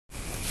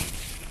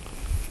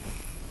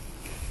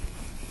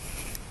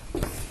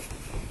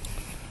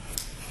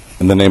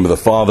In the name of the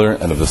Father,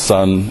 and of the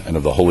Son, and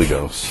of the Holy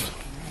Ghost.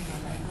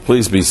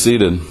 Please be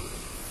seated.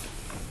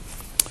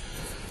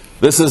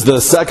 This is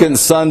the second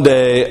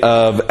Sunday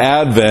of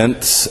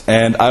Advent,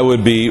 and I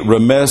would be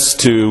remiss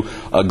to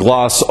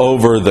gloss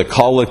over the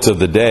collect of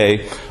the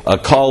day. A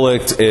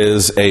collect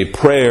is a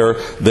prayer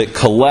that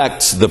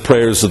collects the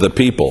prayers of the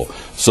people.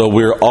 So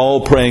we're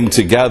all praying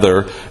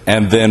together,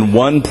 and then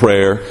one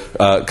prayer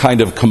kind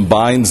of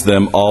combines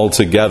them all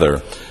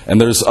together. And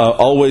there's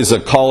always a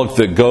collect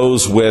that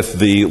goes with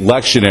the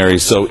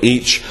lectionary, so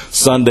each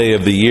Sunday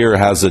of the year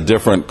has a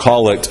different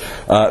collect.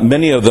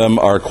 Many of them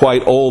are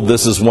quite old.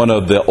 This is one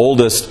of the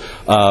oldest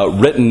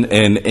written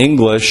in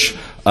English.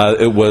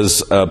 It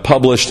was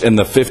published in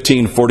the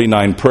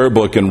 1549 prayer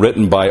book and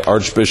written by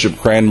Archbishop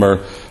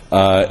Cranmer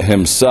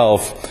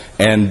himself.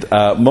 And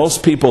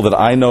most people that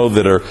I know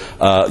that are,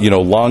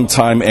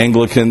 longtime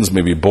Anglicans,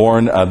 maybe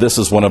born, this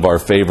is one of our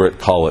favorite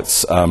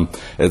collects.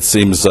 It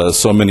seems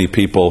so many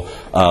people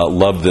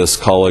love this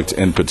collect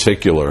in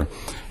particular.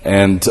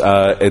 And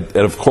it,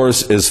 of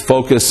course, is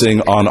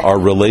focusing on our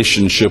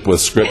relationship with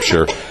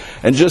Scripture.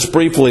 And just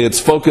briefly, it's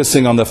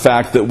focusing on the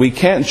fact that we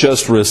can't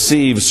just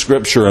receive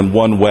Scripture in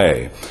one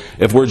way.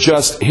 If we're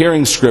just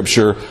hearing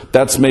Scripture,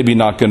 that's maybe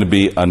not going to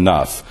be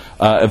enough.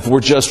 If we're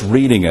just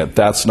reading it,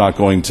 that's not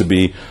going to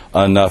be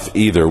enough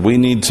either. We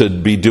need to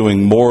be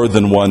doing more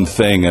than one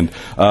thing. And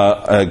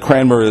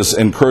Cranmer is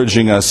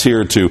encouraging us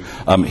here to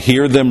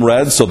hear them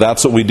read. So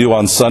that's what we do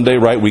on Sunday,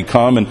 right? We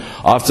come, and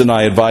often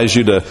I advise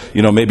you to,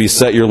 maybe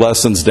set your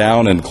lessons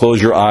down and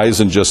close your eyes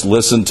and just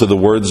listen to the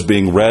words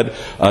being read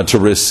to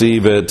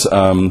receive it,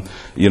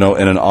 in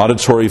an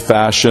auditory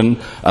fashion.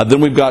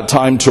 Then we've got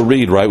time to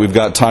read, right? We've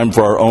got time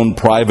for our own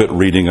private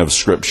reading of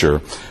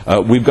Scripture.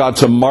 We've got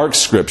to mark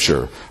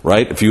Scripture,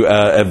 right? If you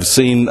have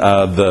seen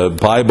the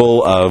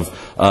Bible of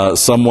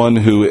someone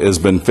who has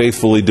been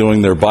faithfully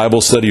doing their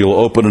Bible study, you'll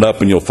open it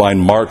up and you'll find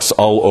marks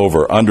all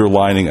over,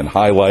 underlining and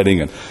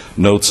highlighting and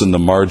notes in the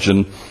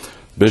margin.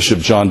 Bishop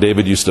John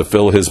David used to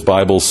fill his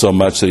Bible so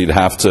much that he'd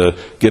have to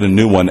get a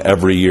new one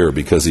every year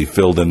because he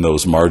filled in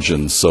those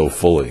margins so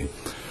fully.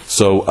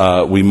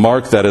 So we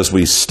mark that as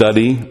we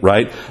study,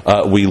 right?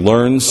 We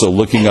learn, so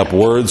looking up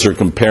words or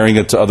comparing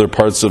it to other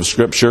parts of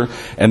Scripture,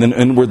 and then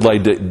inwardly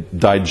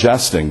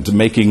digesting, to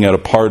making it a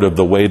part of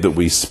the way that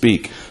we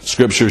speak.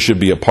 Scripture should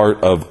be a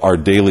part of our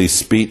daily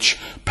speech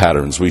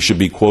patterns. We should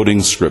be quoting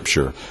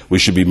Scripture. We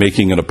should be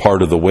making it a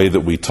part of the way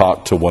that we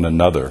talk to one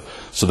another.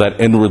 So that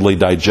inwardly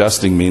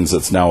digesting means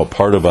it's now a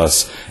part of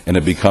us, and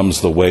it becomes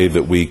the way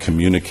that we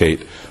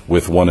communicate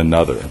with one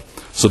another.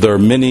 So there are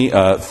many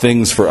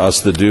things for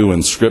us to do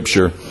in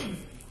Scripture,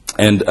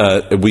 and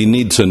we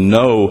need to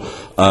know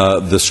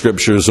the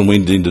Scriptures, and we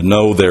need to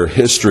know their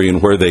history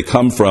and where they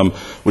come from,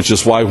 which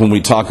is why when we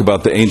talk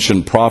about the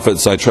ancient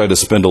prophets, I try to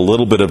spend a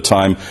little bit of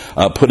time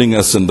putting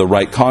us in the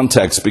right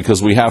context,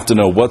 because we have to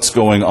know what's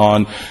going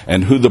on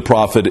and who the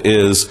prophet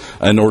is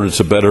in order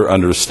to better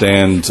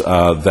understand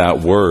that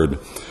word.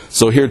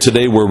 So here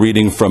today we're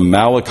reading from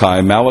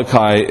Malachi.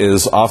 Malachi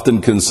is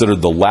often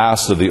considered the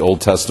last of the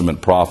Old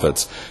Testament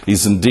prophets.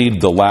 He's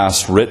indeed the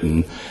last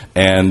written,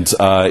 and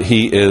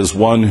he is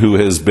one who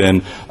has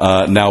been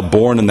now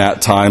born in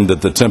that time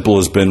that the temple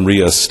has been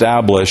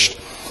reestablished.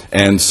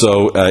 And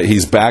so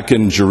he's back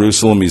in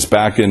Jerusalem, he's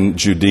back in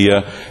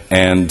Judea,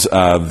 and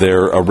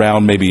they're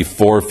around maybe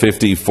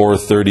 450,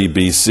 430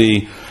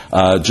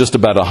 BC, just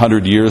about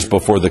 100 years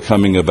before the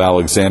coming of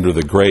Alexander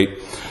the Great.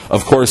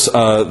 Of course,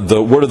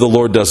 the word of the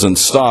Lord doesn't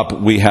stop.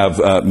 We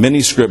have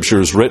many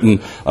scriptures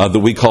written that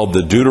we call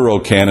the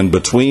Deuterocanon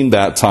between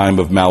that time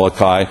of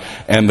Malachi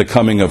and the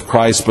coming of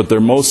Christ, but they're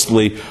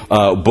mostly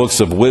books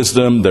of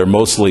wisdom. They're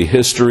mostly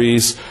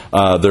histories.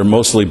 They're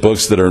mostly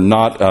books that are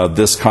not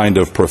this kind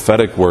of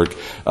prophetic work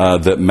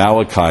that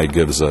Malachi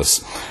gives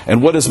us.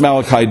 And what is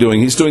Malachi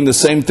doing? He's doing the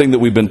same thing that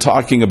we've been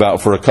talking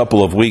about for a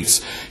couple of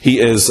weeks. He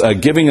is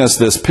giving us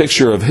this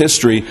picture of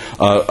history,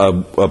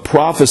 a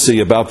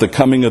prophecy about the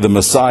coming of the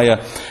Messiah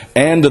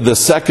and the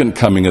second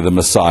coming of the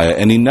Messiah.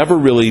 And he never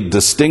really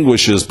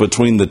distinguishes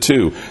between the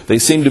two. They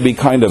seem to be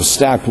kind of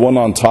stacked one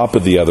on top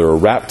of the other, or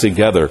wrapped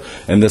together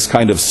in this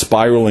kind of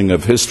spiraling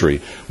of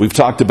history. We've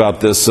talked about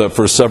this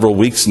for several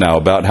weeks now,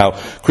 about how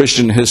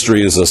Christian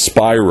history is a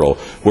spiral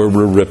where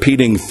we're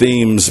repeating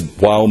themes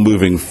while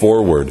moving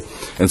forward.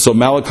 And so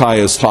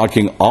Malachi is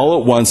talking all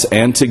at once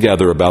and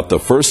together about the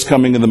first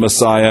coming of the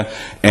Messiah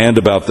and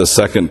about the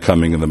second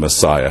coming of the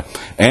Messiah.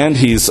 And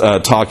he's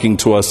talking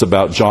to us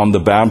about John the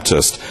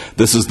Baptist.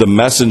 This is the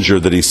messenger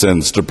that he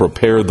sends to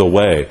prepare the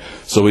way.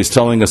 So he's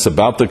telling us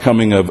about the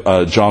coming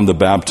of John the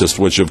Baptist,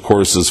 which of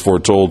course is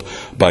foretold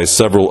by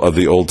several of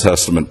the Old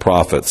Testament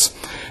prophets.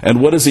 And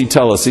what does he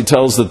tell us? He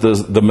tells that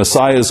the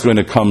Messiah is going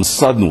to come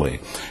suddenly.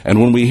 And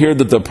when we hear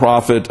that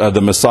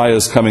the Messiah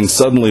is coming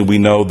suddenly, we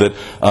know that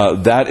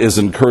that is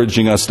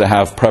encouraging us to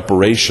have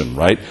preparation,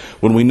 right?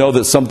 When we know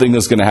that something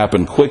is going to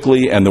happen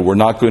quickly and that we're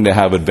not going to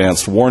have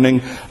advanced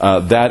warning,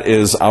 that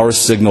is our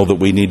signal that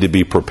we need to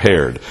be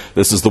prepared.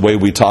 This is the way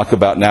we talk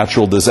about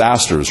natural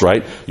disasters,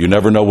 right? You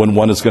never know when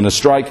one is going to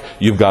strike.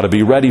 You've got to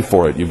be ready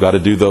for it. You've got to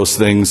do those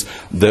things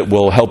that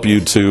will help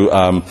you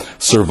to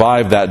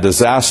survive that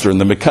disaster.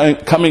 And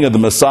the coming of the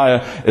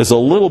Messiah is a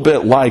little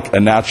bit like a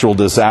natural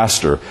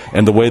disaster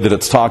in the way that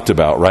it's talked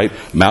about, right?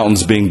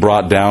 Mountains being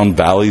brought down,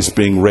 valleys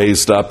being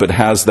raised up. It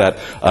has that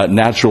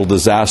natural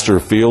disaster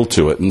feel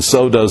to it. And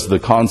so does the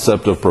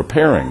concept of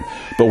preparing.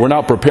 But we're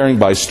not preparing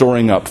by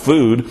storing up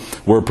food.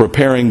 We're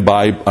preparing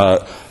by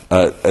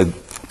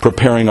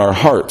preparing our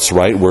hearts,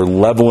 right? We're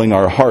leveling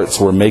our hearts.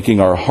 We're making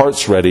our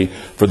hearts ready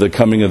for the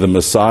coming of the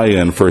Messiah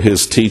and for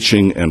his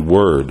teaching and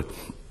word.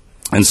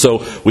 And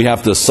so we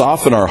have to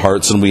soften our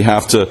hearts, and we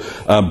have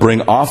to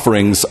bring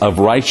offerings of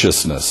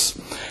righteousness.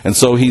 And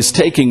so he's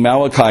taking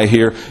Malachi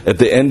here at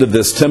the end of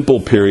this temple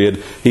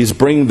period. He's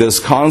bringing this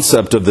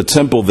concept of the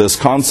temple, this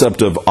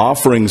concept of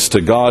offerings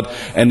to God,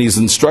 and he's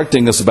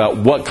instructing us about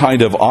what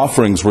kind of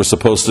offerings we're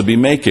supposed to be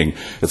making.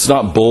 It's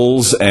not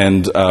bulls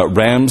and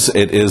rams.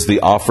 It is the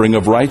offering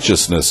of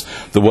righteousness.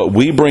 That what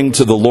we bring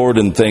to the Lord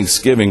in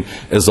thanksgiving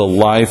is a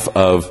life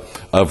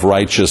of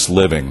righteous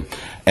living.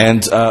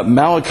 And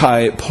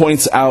Malachi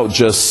points out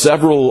just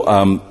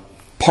several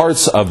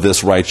parts of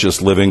this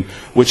righteous living,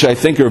 which I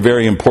think are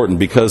very important,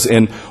 because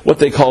in what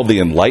they call the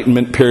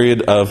Enlightenment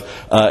period of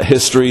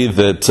history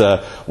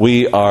that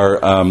we are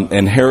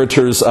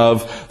inheritors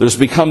of, there's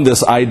become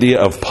this idea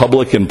of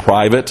public and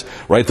private,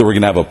 right? That we're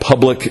going to have a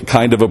public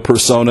kind of a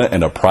persona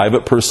and a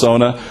private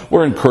persona.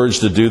 We're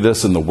encouraged to do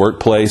this in the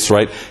workplace,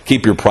 right?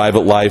 Keep your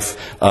private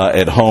life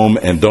at home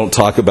and don't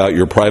talk about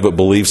your private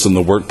beliefs in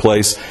the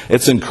workplace.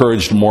 It's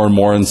encouraged more and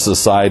more in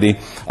society.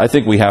 I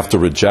think we have to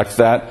reject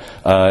that.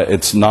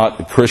 It's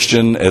not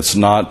Christian. It's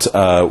not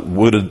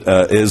what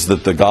it is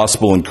that the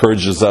gospel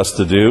encourages us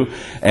to do.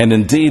 And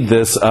indeed,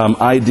 this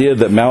idea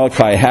that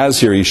Malachi has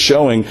here, he's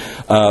showing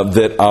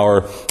that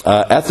our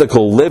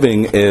ethical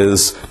living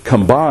is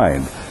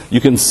combined. You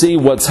can see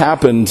what's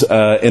happened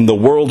in the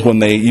world when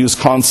they use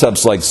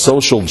concepts like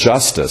social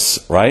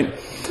justice, right?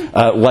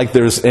 Like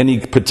there's any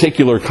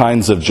particular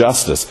kinds of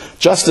justice.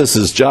 Justice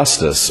is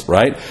justice,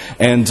 right?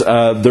 And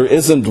there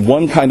isn't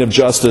one kind of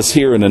justice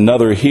here and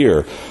another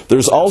here.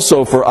 There's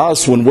also, for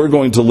us, when we're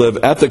going to live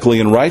ethically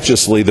and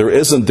righteously, there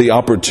isn't the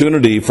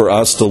opportunity for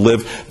us to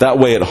live that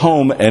way at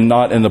home and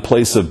not in a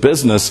place of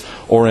business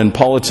or in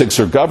politics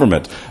or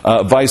government.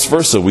 Vice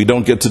versa. We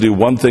don't get to do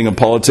one thing in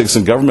politics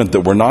and government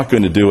that we're not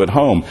going to do at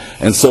home.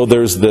 And so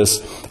there's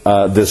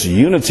this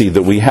unity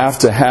that we have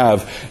to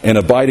have in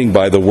abiding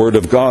by the Word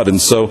of God. And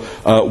so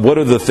what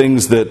are the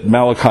things that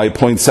Malachi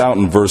points out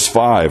in verse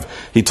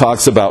 5? He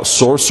talks about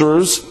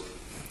sorcerers.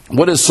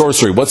 What is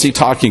sorcery? What's he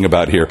talking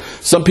about here?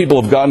 Some people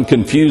have gotten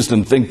confused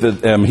and think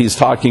that he's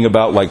talking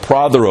about like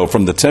Prothero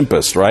from The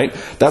Tempest, right?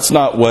 That's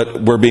not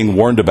what we're being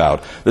warned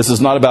about. This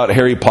is not about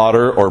Harry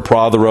Potter or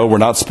Prothero. We're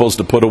not supposed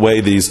to put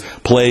away these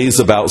plays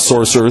about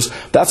sorcerers.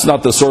 That's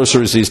not the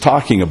sorcerers he's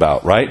talking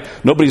about, right?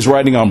 Nobody's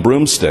riding on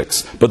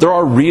broomsticks. But there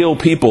are real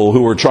people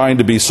who are trying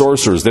to be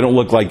sorcerers. They don't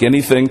look like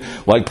anything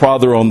like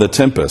Prothero and The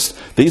Tempest.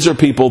 These are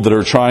people that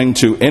are trying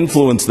to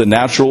influence the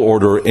natural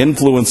order,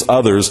 influence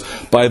others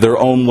by their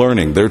own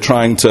learning. They're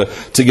trying to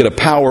get a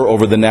power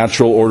over the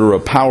natural order, a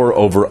power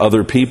over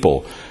other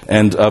people.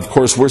 And of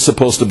course, we're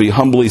supposed to be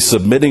humbly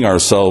submitting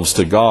ourselves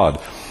to God.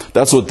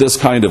 That's what this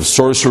kind of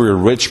sorcery or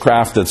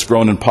witchcraft that's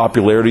grown in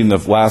popularity in the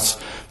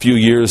last few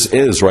years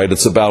is, right?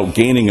 It's about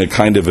gaining a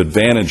kind of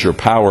advantage or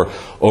power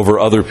over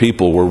other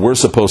people, where we're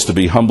supposed to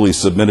be humbly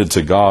submitted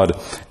to God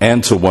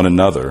and to one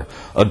another.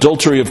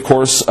 Adultery, of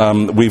course,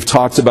 we've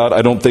talked about.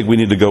 I don't think we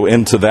need to go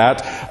into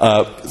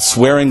that.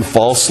 Swearing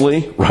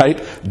falsely,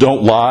 right?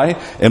 Don't lie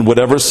in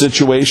whatever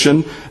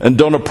situation. And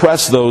don't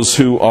oppress those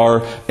who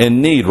are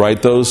in need,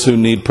 right? Those who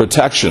need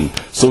protection.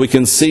 So we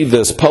can see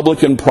this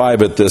public and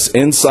private, this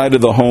inside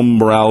of the home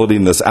morality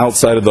and this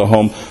outside of the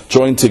home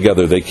joined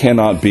together. They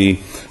cannot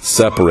be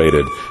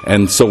separated.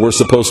 And so we're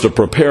supposed to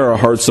prepare our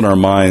hearts and our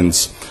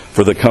minds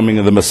for the coming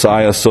of the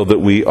Messiah so that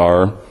we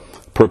are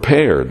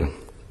prepared.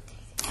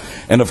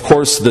 And of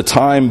course, the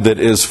time that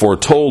is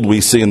foretold,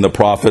 we see in the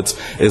prophets,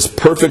 is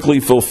perfectly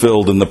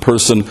fulfilled in the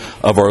person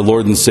of our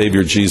Lord and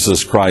Savior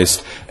Jesus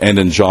Christ and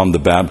in John the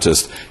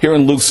Baptist. Here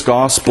in Luke's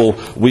Gospel,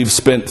 we've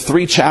spent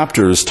 3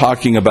 chapters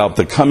talking about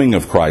the coming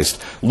of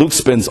Christ. Luke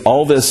spends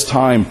all this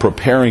time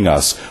preparing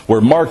us,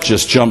 where Mark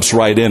just jumps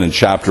right in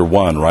chapter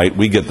 1, right?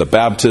 We get the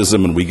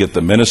baptism and we get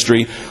the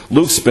ministry.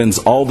 Luke spends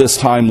all this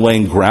time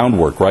laying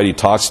groundwork, right? He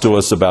talks to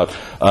us about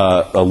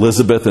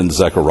Elizabeth and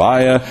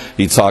Zechariah.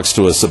 He talks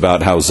to us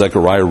about how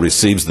Zechariah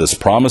receives this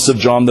promise of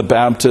John the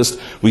Baptist.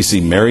 We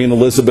see Mary and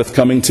Elizabeth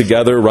coming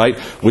together, right?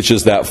 Which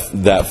is that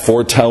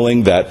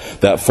foretelling,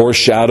 that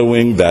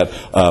foreshadowing,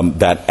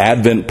 that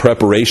Advent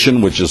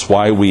preparation, which is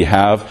why we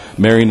have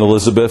Mary and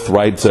Elizabeth,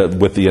 right,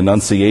 with the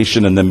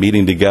Annunciation and them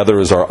meeting together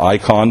as our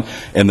icon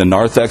in the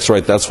narthex,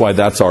 right? That's why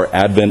that's our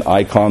Advent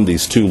icon.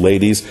 These 2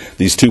 ladies,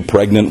 these 2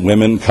 pregnant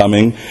women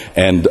coming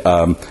and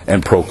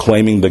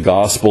proclaiming the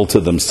gospel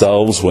to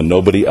themselves when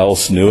nobody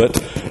else knew it,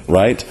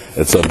 right?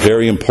 It's a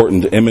very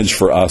important image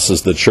for us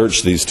as the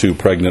church, these two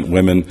pregnant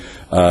women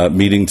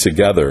meeting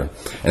together.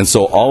 And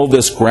so all of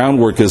this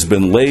groundwork has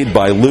been laid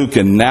by Luke,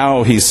 and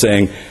now he's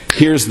saying,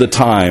 here's the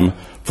time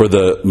for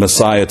the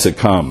Messiah to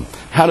come.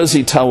 How does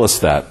he tell us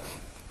that?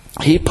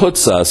 He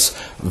puts us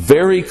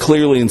very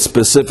clearly and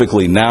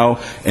specifically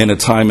now in a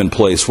time and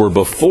place where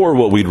before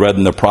what we'd read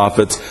in the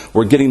prophets,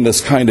 we're getting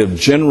this kind of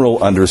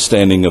general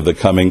understanding of the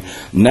coming.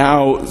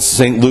 Now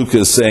St. Luke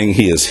is saying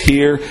he is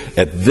here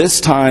at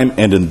this time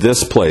and in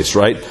this place,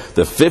 right?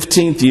 The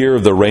 15th year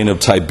of the reign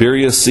of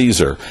Tiberius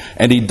Caesar.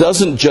 And he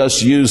doesn't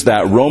just use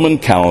that Roman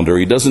calendar.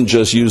 He doesn't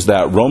just use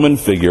that Roman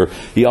figure.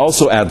 He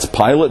also adds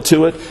Pilate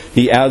to it.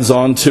 He adds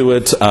on to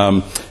it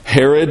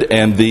Herod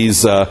and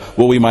these,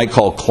 what we might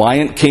call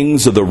client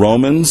kings of the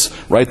Romans,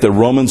 right? The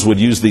Romans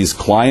would use these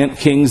client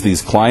kings,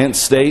 these client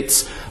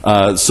states,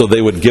 so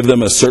they would give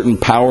them a certain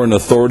power and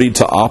authority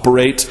to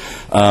operate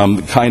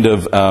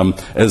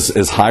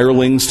as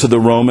hirelings to the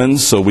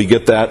Romans. So we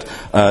get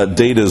that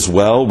date as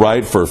well,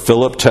 right? For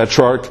Philip,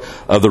 tetrarch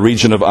of the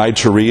region of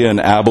Iturea and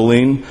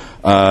Abilene,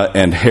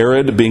 and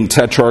Herod being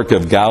tetrarch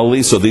of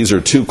Galilee. So these are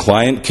two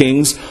client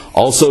kings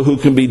also who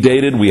can be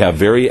dated. We have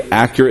very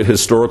accurate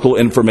historical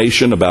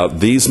information about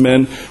these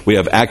men. We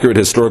have accurate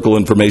historical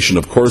information,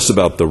 of course,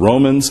 about the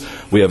Romans.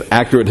 We have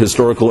accurate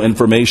historical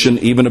information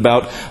even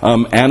about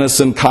Annas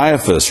and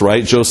Caiaphas,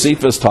 right?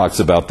 Josephus talks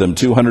about them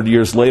 200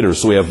 years later.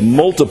 So we have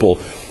multiple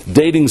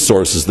dating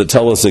sources that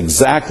tell us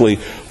exactly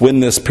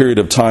when this period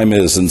of time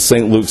is. And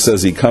St. Luke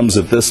says he comes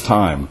at this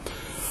time.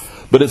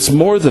 But it's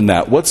more than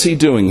that. What's he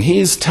doing?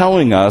 He's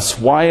telling us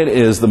why it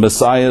is the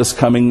Messiah is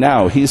coming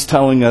now. He's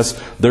telling us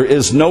there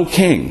is no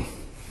king.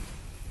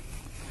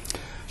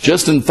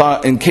 Just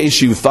in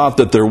case you thought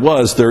that there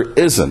was, there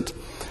isn't.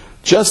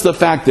 Just the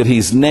fact that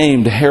he's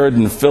named Herod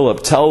and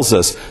Philip tells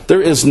us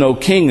there is no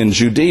king in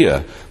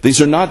Judea.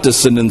 These are not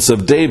descendants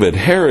of David.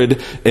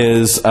 Herod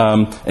is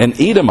an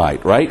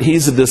Edomite, right?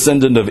 He's a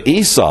descendant of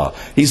Esau.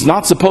 He's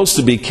not supposed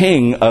to be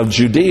king of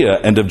Judea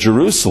and of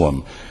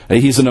Jerusalem.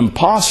 He's an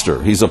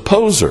imposter. He's a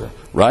poser,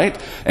 right?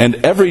 And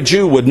every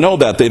Jew would know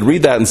that. They'd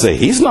read that and say,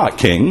 he's not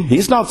king.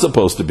 He's not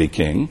supposed to be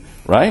king,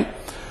 right?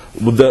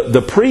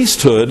 The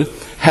priesthood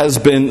has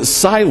been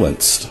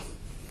silenced.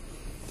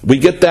 We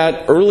get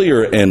that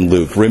earlier in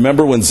Luke.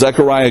 Remember when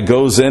Zechariah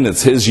goes in,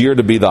 it's his year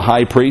to be the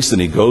high priest,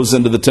 and he goes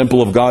into the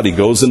temple of God. He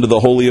goes into the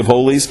Holy of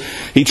Holies.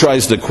 He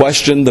tries to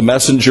question the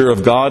messenger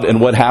of God,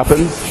 and what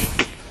happens?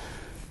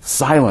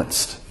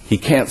 Silenced. He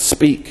can't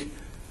speak.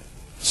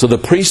 So the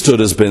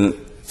priesthood has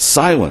been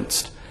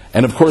silenced.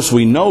 And of course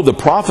we know the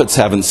prophets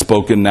haven't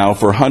spoken now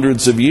for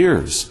hundreds of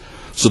years.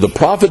 So the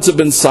prophets have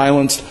been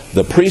silenced,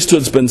 the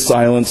priesthood's been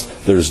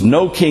silenced, there's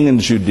no king in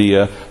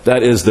Judea,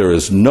 that is, there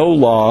is no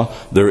law,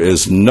 there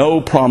is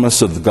no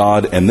promise of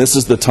God, and this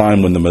is the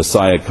time when the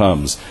Messiah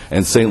comes.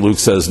 And St. Luke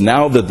says,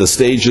 now that the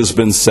stage has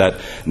been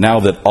set, now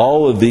that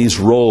all of these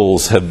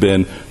roles have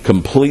been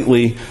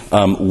completely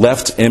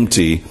left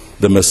empty,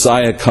 the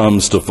Messiah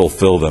comes to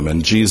fulfill them.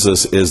 And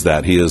Jesus is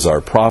that. He is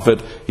our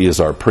prophet, he is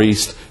our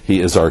priest, he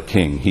is our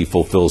king. He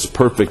fulfills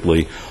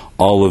perfectly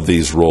all of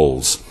these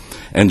roles.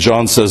 And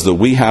John says that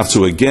we have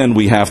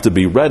to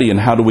be ready. And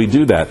how do we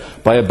do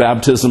that? By a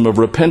baptism of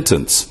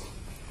repentance.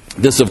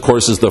 This, of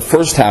course, is the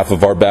first half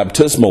of our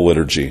baptismal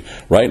liturgy,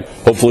 right?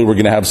 Hopefully we're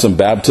going to have some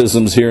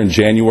baptisms here in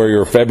January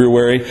or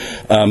February,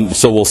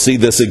 so we'll see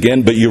this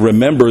again. But you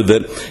remember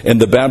that in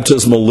the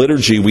baptismal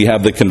liturgy, we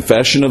have the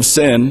confession of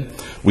sin,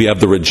 we have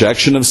the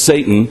rejection of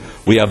Satan,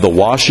 we have the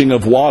washing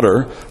of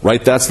water,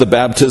 right? That's the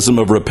baptism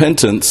of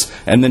repentance.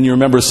 And then you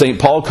remember St.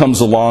 Paul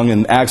comes along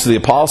in Acts of the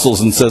Apostles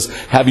and says,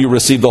 have you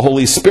received the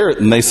Holy Spirit?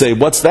 And they say,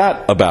 what's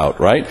that about,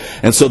 right?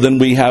 And so then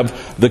we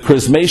have the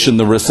chrismation,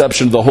 the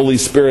reception of the Holy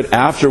Spirit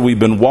after we've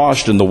been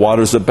washed in the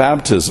waters of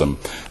baptism.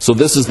 So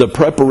this is the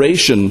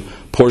preparation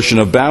portion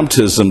of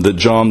baptism that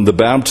John the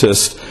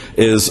Baptist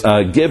is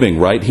giving,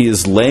 right? He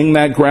is laying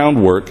that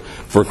groundwork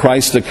for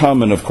Christ to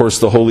come, and of course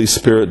the Holy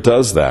Spirit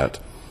does that.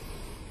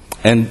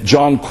 And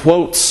John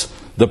quotes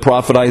the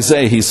prophet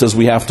Isaiah. He says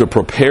we have to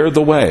prepare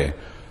the way.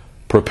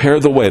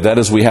 Prepare the way. That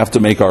is, we have to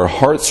make our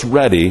hearts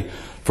ready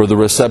for the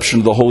reception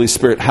of the Holy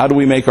Spirit. How do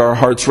we make our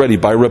hearts ready?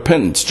 By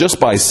repentance. Just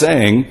by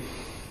saying,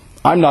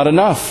 I'm not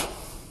enough.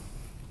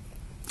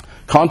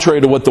 Contrary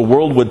to what the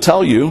world would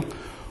tell you,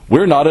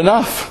 we're not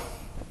enough.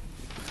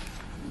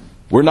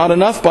 We're not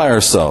enough by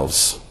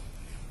ourselves.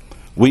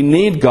 We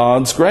need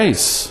God's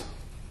grace.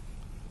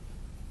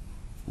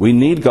 We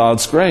need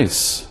God's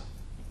grace.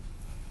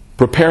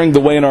 Preparing the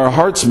way in our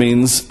hearts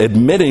means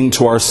admitting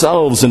to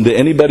ourselves and to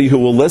anybody who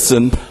will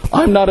listen,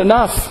 I'm not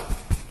enough.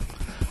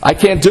 I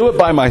can't do it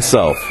by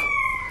myself.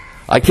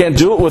 I can't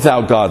do it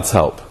without God's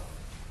help.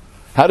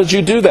 How did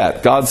you do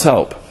that? God's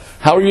help.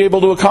 How are you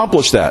able to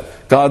accomplish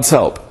that? God's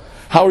help.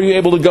 How are you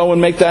able to go and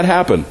make that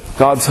happen?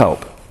 God's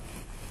help.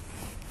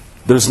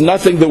 There's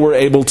nothing that we're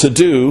able to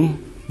do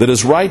that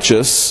is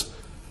righteous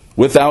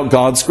without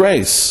God's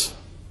grace.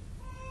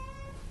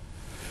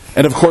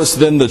 And of course,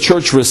 then the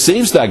church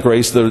receives that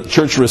grace, the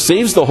church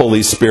receives the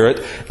Holy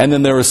Spirit, and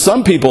then there are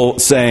some people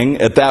saying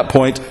at that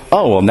point,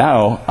 oh, well,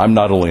 now I'm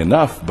not only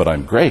enough, but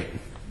I'm great.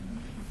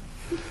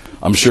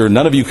 I'm sure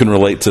none of you can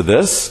relate to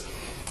this.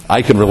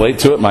 I can relate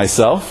to it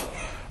myself,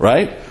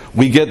 right?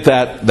 We get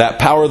that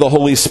power of the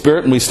Holy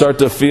Spirit and we start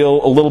to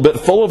feel a little bit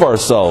full of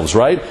ourselves,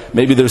 right?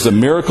 Maybe there's a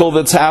miracle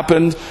that's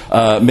happened.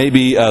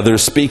 Maybe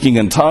there's speaking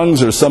in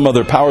tongues or some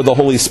other power of the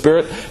Holy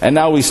Spirit. And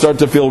now we start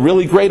to feel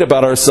really great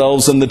about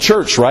ourselves in the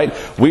church, right?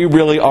 We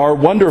really are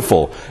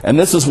wonderful. And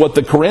this is what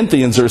the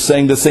Corinthians are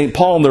saying to St.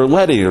 Paul in their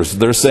letters.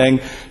 They're saying,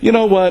 you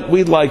know what?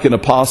 We'd like an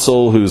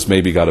apostle who's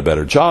maybe got a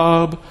better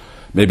job.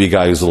 Maybe a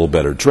guy who's a little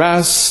better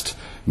dressed.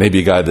 Maybe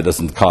a guy that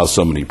doesn't cause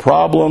so many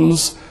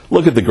problems.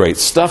 Look at the great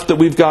stuff that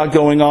we've got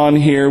going on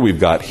here. We've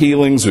got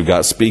healings. We've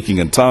got speaking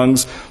in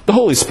tongues. The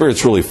Holy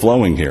Spirit's really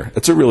flowing here.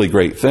 It's a really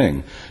great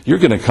thing. You're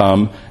going to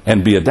come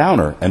and be a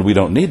downer, and we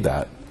don't need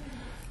that.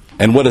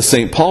 And what does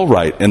St. Paul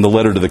write in the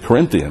letter to the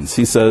Corinthians?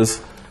 He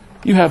says,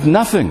 you have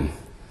nothing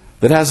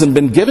that hasn't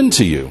been given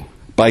to you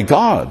by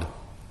God.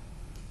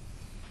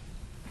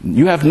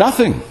 You have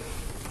nothing.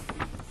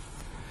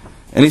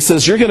 And he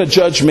says, you're going to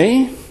judge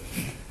me?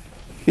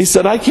 He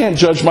said, I can't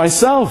judge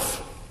myself.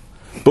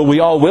 But we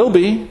all will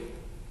be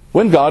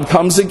when God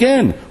comes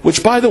again,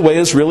 which, by the way,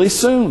 is really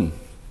soon.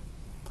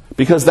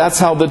 Because that's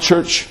how the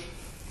church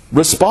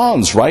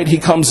responds, right? He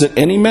comes at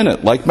any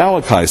minute, like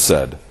Malachi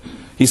said.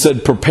 He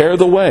said, prepare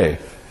the way.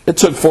 It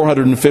took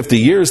 450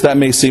 years. That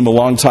may seem a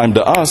long time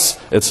to us.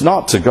 It's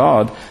not to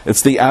God.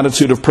 It's the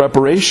attitude of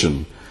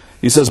preparation.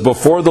 He says,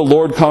 before the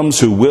Lord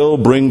comes, who will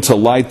bring to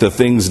light the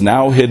things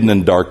now hidden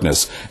in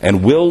darkness,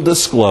 and will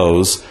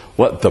disclose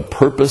what the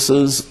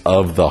purposes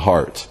of the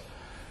heart.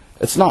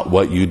 It's not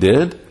what you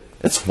did.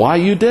 It's why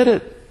you did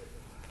it.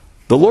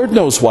 The Lord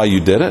knows why you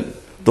did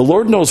it. The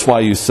Lord knows why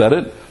you said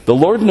it. The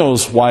Lord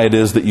knows why it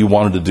is that you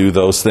wanted to do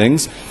those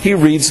things. He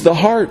reads the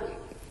heart.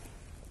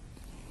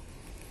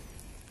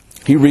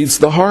 He reads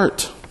the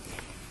heart.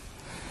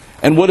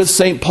 And what does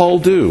St. Paul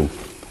do?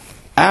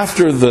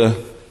 After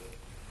the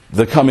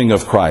coming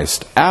of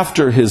Christ,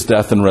 after his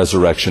death and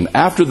resurrection,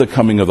 after the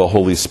coming of the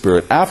Holy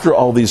Spirit, after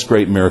all these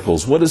great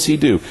miracles, what does he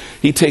do?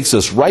 He takes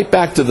us right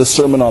back to the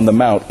Sermon on the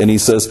Mount and he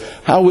says,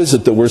 how is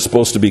it that we're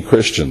supposed to be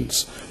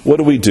Christians? What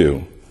do we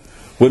do?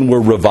 When we're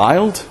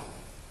reviled,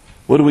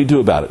 what do we do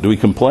about it? Do we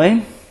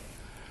complain?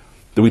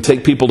 Do we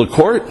take people to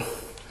court?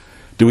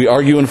 Do we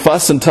argue and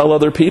fuss and tell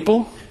other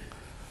people?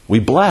 We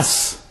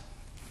bless.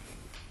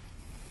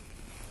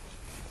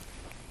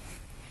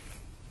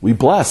 We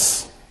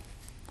bless.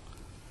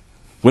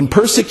 When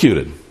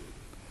persecuted,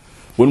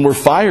 when we're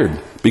fired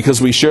because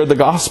we shared the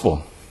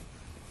gospel,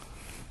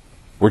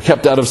 we're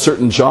kept out of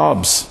certain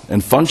jobs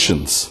and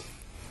functions,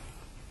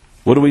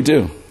 what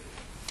do?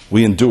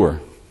 We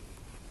endure.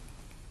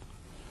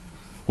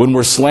 When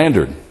we're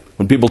slandered,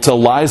 when people tell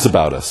lies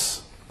about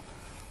us,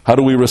 how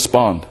do we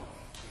respond?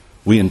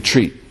 We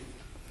entreat.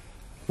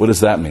 What does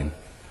that mean?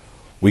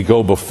 We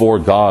go before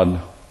God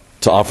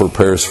to offer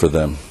prayers for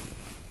them.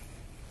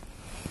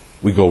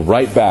 We go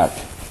right back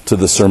to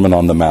the Sermon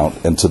on the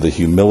Mount and to the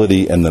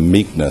humility and the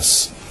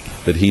meekness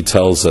that he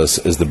tells us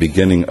is the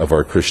beginning of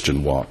our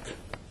Christian walk.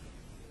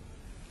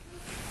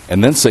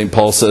 And then St.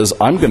 Paul says,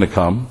 I'm going to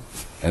come,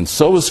 and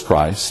so is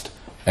Christ,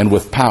 and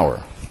with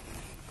power.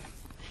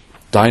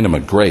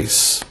 Dynamite,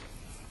 grace.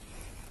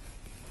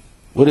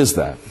 What is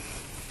that?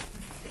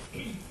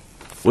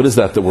 What is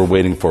that we're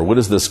waiting for? What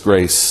is this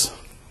grace?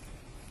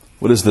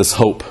 What is this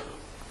hope?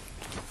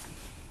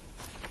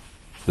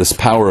 This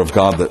power of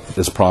God that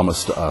is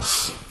promised to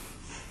us.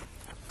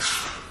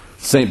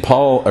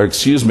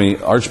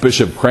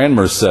 Archbishop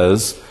Cranmer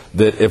says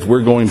that if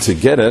we're going to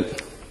get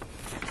it,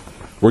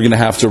 we're going to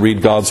have to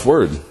read God's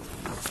Word.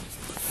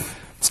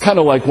 It's kind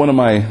of like one of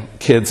my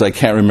kids, I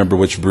can't remember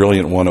which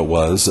brilliant one it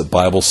was, at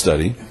Bible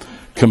study,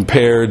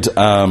 compared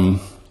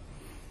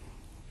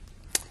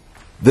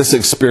this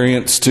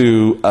experience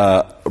to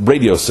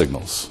radio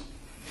signals.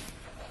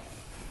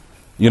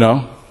 You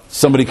know,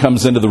 somebody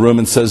comes into the room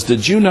and says,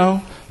 did you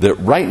know that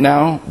right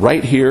now,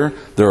 right here,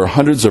 there are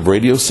hundreds of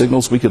radio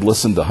signals? We could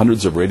listen to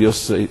hundreds of radio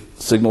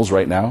signals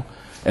right now.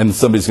 And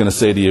somebody's going to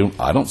say to you,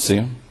 I don't see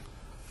them.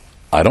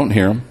 I don't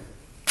hear them.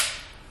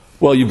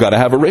 Well, you've got to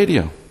have a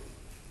radio.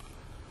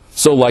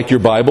 So like your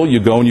Bible,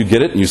 you go and you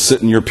get it and you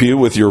sit in your pew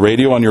with your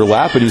radio on your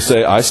lap and you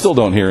say, I still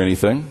don't hear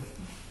anything.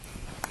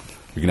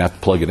 You're going to have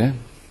to plug it in.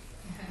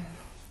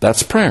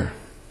 That's prayer.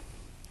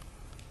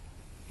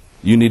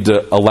 You need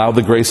to allow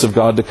the grace of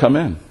God to come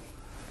in.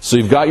 So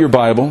you've got your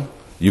Bible,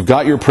 you've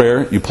got your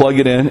prayer, you plug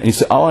it in, and you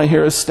say, all I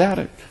hear is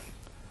static.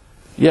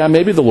 Yeah,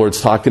 maybe the Lord's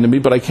talking to me,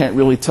 but I can't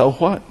really tell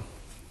what.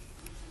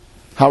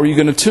 How are you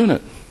going to tune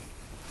it?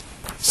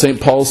 St.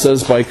 Paul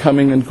says by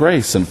coming in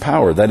grace and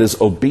power, that is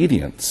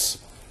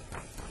obedience,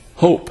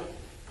 hope.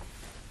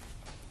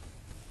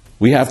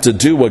 We have to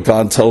do what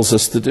God tells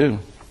us to do.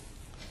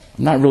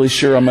 I'm not really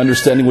sure I'm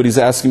understanding what he's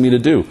asking me to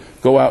do.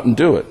 Go out and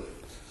do it.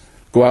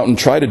 Go out and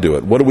try to do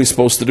it. What are we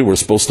supposed to do? We're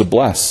supposed to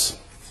bless.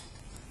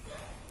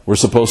 We're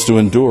supposed to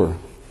endure.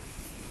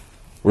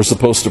 We're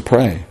supposed to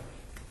pray.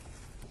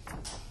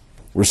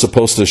 We're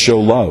supposed to show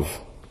love.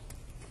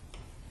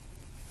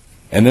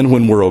 And then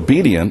when we're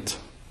obedient,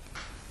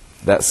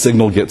 that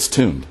signal gets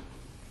tuned.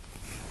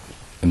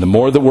 And the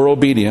more that we're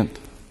obedient,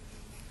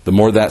 the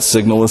more that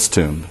signal is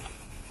tuned.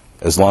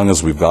 As long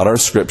as we've got our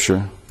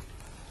scripture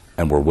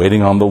and we're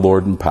waiting on the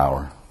Lord in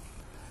power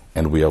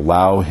and we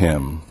allow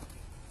Him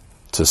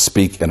to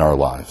speak in our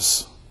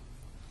lives.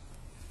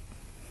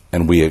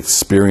 And we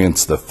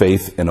experience the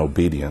faith and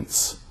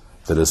obedience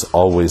that has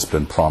always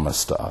been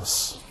promised to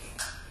us.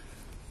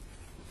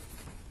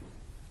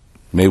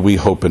 May we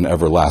hope in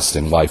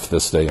everlasting life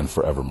this day and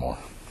forevermore.